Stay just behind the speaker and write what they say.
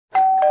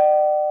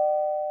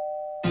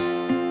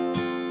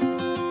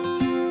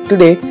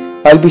today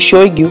I'll be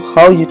showing you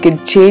how you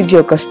can change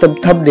your custom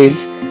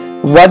thumbnails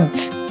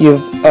once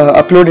you've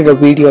uploaded a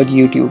video on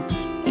YouTube.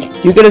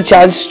 You get a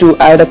chance to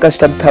add a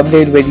custom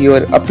thumbnail when you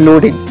are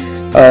uploading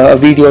a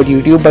video on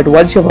YouTube, but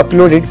once you've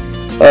uploaded,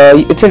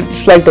 it's a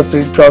slightly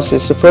different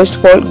process. So first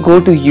of all, go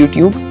to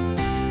YouTube,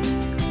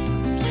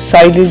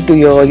 sign into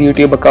your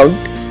YouTube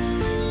account.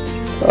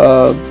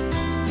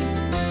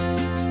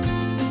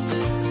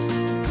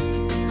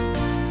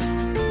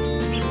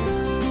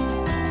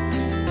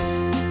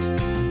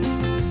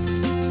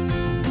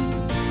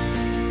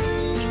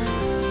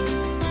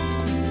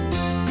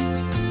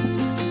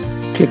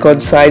 Click on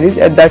sign in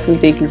and that will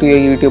take you to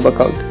your YouTube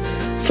account.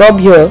 From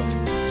here,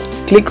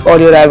 click on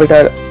your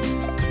avatar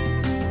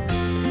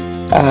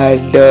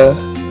and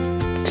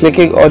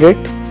clicking on it,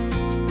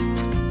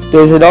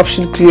 there is an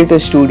option Creator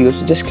Studio.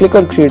 So just click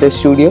on Creator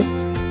Studio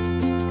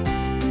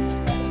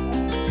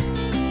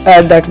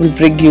and that will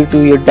bring you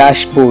to your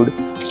dashboard.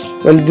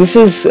 Well, this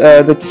is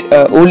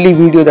the only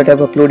video that I've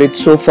uploaded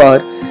so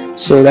far.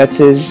 So that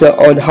is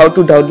on how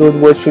to download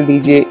Virtual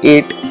DJ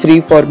 8 free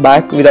for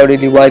Mac without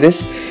any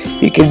virus.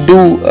 You can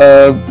do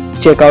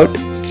check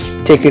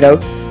it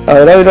out.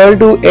 Now in order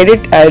to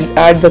edit and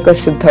add the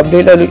custom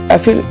thumbnail,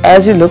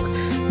 as you look,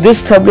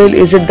 this thumbnail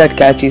isn't that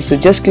catchy. So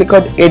just click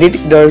on edit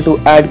in order to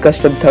add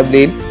custom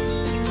thumbnail,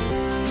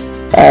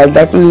 and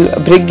that will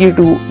bring you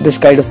to this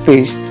kind of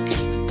page.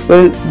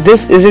 Well,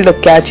 this isn't a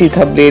catchy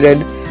thumbnail,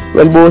 and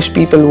well, most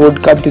people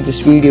won't come to this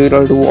video in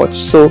order to watch.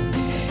 So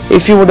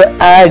if you want to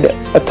add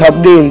a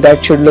thumbnail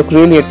that should look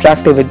really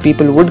attractive and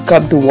people would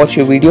come to watch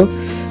your video,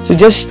 so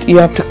just you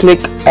have to click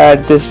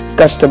at this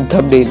custom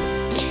thumbnail.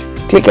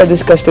 Click at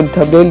this custom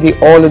thumbnail. The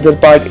all other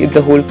part in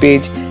the whole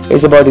page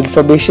is about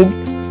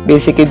information,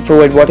 basic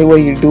info, and whatever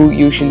you do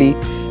usually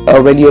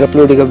when you're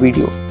uploading a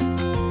video.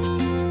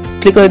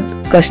 Click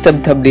on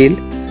custom thumbnail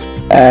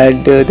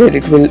and then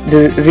it will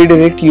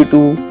redirect you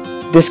to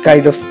this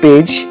kind of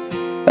page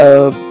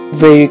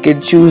where you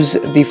can choose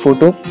the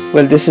photo.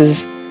 Well, this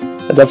is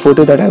the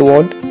photo that I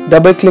want.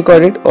 Double click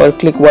on it or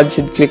click once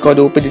and click on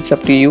open. It's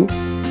up to you.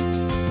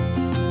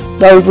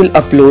 Now it will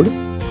upload.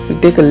 It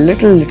will take a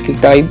little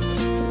time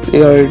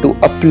in order to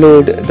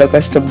upload the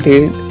custom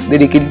thumbnail.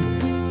 Then you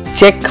can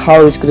check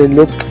how it's going to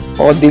look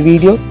on the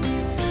video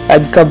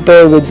and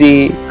compare with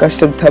the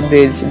custom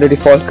thumbnails, the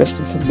default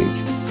custom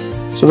thumbnails.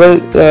 So well,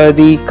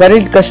 the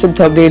current custom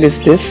thumbnail is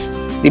this,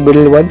 the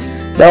middle one.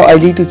 Now I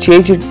need to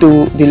change it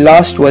to the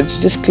last one.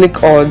 So just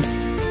click on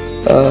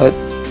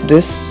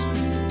this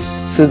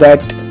so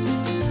that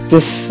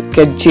this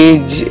can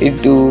change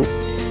into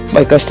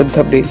my custom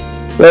thumbnail.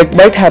 Well, it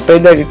might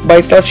happen that it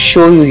might not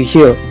show you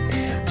here,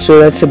 so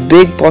that's a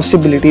big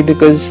possibility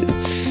because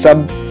it's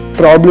some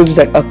problems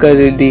that occur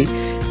in the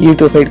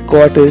YouTube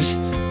headquarters.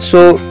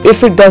 So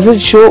if it doesn't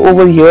show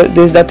over here,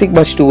 there's nothing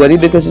much to worry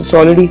because it's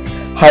already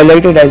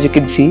highlighted, as you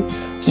can see.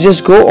 So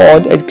just go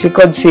on and click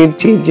on save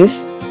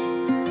changes,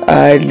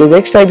 and the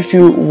next time if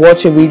you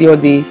watch a video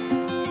on the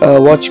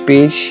watch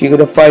page, you're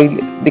gonna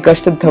find the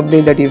custom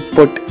thumbnail that you've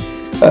put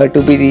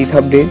to be the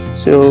thumbnail.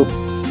 So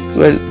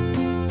well,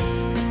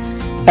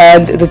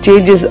 and the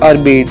changes are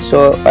made.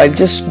 So I'll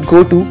just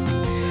go to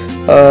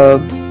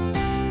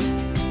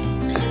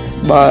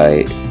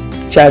my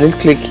channel,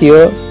 click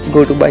here,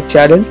 go to my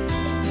channel,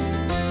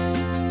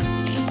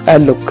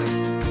 and look,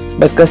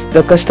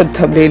 the custom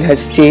thumbnail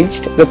has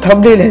changed. The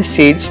thumbnail has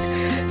changed.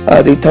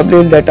 The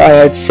thumbnail that I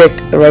had set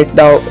right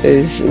now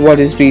is what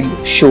is being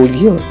shown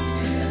here.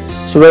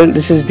 So well,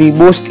 this is the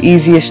most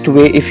easiest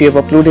way if you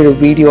have uploaded a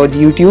video on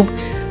YouTube,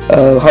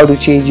 how to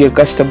change your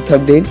custom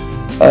thumbnail.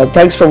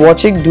 Thanks for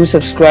watching. Do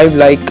subscribe,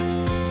 like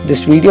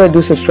this video, and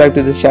do subscribe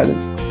to this channel.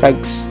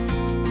 Thanks.